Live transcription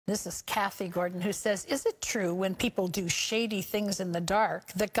This is Kathy Gordon, who says, is it true when people do shady things in the dark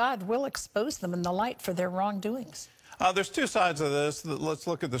that God will expose them in the light for their wrongdoings? There's two sides of this. Let's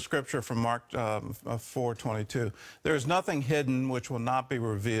look at the scripture from Mark 4:22. There is nothing hidden which will not be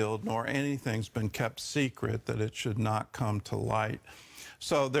revealed, nor anything's been kept secret that it should not come to light.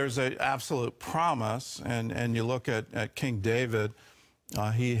 So there's an absolute promise, and you look at King David.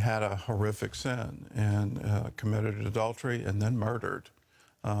 He had a horrific sin and committed adultery and then murdered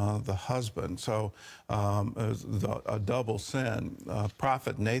the husband. So it was a double sin.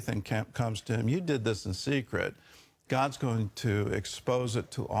 Prophet Nathan comes to him. You did this in secret. God's going to expose it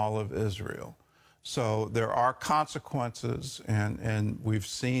to all of Israel. So there are consequences, and we've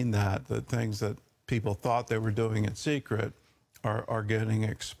seen that things that people thought they were doing in secret are getting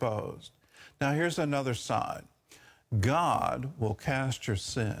exposed. Now here's another side. God will cast your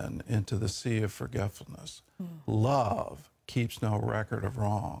sin into the sea of forgetfulness. Love keeps no record of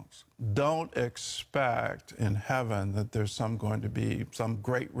wrongs. Don't expect in heaven that there's going to be some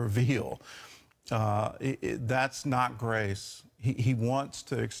great reveal. That's not grace. He wants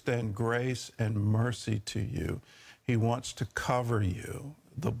to extend grace and mercy to you. He wants to cover you.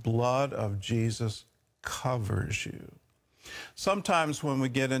 The blood of Jesus covers you. Sometimes when we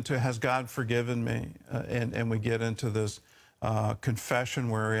get into, has God forgiven me? And we get into this confession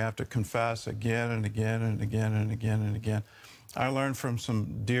where we have to confess again and again and again and again and again. I learned from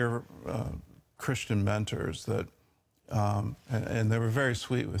some dear Christian mentors that, and they were very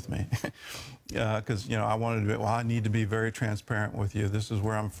sweet with me, because, you know, I wanted to be, well, I need to be very transparent with you. This is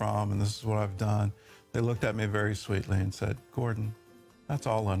where I'm from, and this is what I've done. They looked at me very sweetly and said, Gordon, that's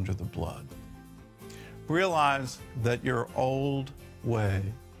all under the blood. Realize that your old way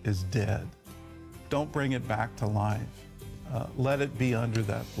is dead. Don't bring it back to life. Let it be under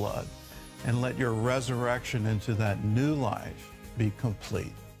that blood, and let your resurrection into that new life be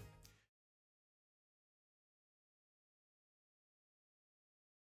complete.